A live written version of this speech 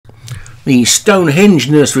The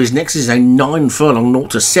Stonehenge Nursery is next. This is a 9 furlong 0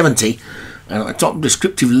 to 70. And a top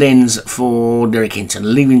descriptive lens for Derek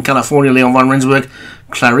Hinton. Leaving California, Leon van Rensburg,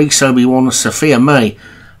 Clarice Obi-Wan, Sophia May,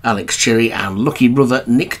 Alex Cherry and lucky brother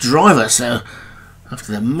Nick Driver. So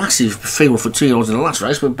after the massive field for 2-year-olds in the last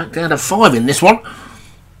race, we're back down to 5 in this one.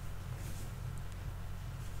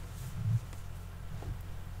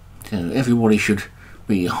 So everybody should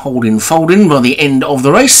be holding folding by the end of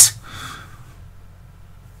the race.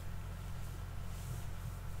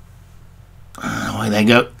 Away they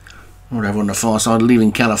go. Right over on the far side,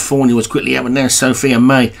 Leaving California was quickly out, but now Sophia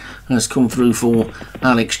May has come through for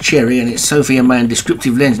Alex Cherry, and it's Sophia May and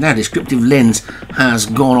Descriptive Lens. Now Descriptive Lens has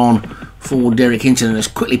gone on for Derek Hinton and has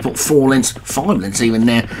quickly put 4 lengths, 5 lengths even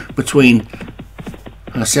now, between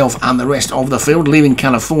herself and the rest of the field. Leaving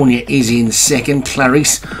California is in second,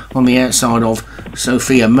 Clarice on the outside of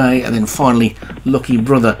Sophia May, and then finally Lucky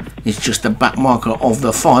Brother is just the back marker of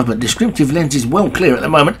the 5, but Descriptive Lens is well clear at the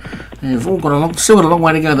moment. They've all got still got a long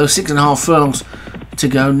way to go though. 6.5 furlongs to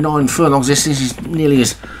go, 9 furlongs. This is nearly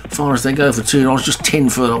as far as they go for 2-year-olds, just 10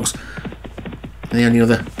 furlongs. The only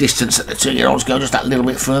other distance that the 2-year-olds go, just that little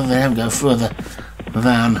bit further. They don't go further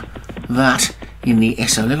than that in the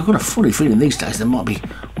SO. I've got a funny feeling these days there might be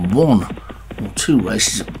 1 or 2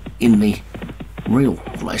 races in the real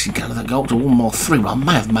racing calendar that go up to 1 or 3, but I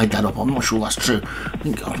may have made that up. I'm not sure that's true. I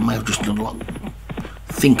think I may have just done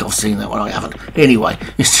think I've seen that one, I haven't. Anyway,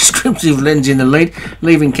 it's Descriptive Lens in the lead.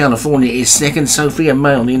 Leaving California is second. Sophia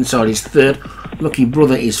May on the inside is third. Lucky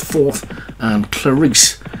Brother is fourth, and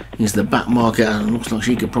Clarice is the back marker, and looks like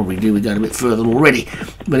she could probably do with going a bit further already.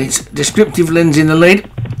 But it's Descriptive Lens in the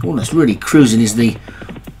lead. All that's really cruising is the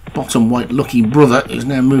bottom weight Lucky Brother, who's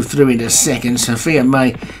now moved through into second. Sophia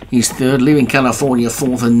May is third, Leaving California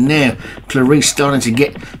fourth, and now Clarice starting to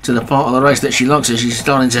get to the part of the race that she likes, as she's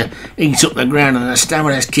starting to eat up the ground and her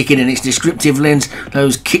stamina's kicking in. It's Descriptive Lens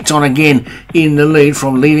who's kicked on again in the lead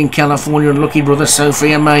from Leaving California and Lucky Brother.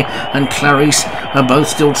 Sophia May and Clarice are both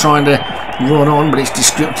still trying to run on, but it's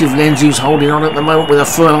Descriptive Lens who's holding on at the moment with a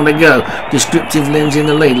furlong to go. Descriptive Lens in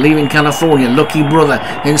the lead, Leaving California, Lucky Brother,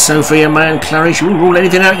 then Sophia May and Clarice. She won't rule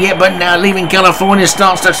anything out yet, but now Leaving California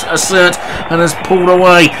starts to assert and has pulled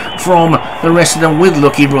away from the rest of them with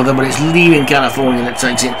Lucky Brother, but it's Leaving California that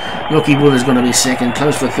takes it. Lucky Brother's going to be second,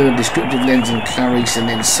 close for third, Descriptive Lens and Clarice, and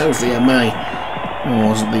then Sophia May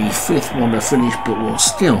was the 5th one to finish, but will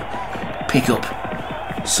still pick up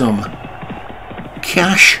some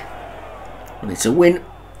cash. But it's a win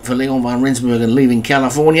for Leon van Rensburg and Leaving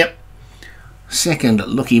California. Second,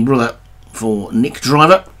 Lucky Brother for Nick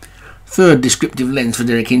Driver. Third, Descriptive Lens for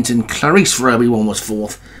Derek Hinton. Clarice for Obi-Wan was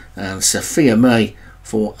 4th, and Sophia May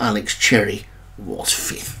for Alex Cherry was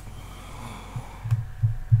 5th.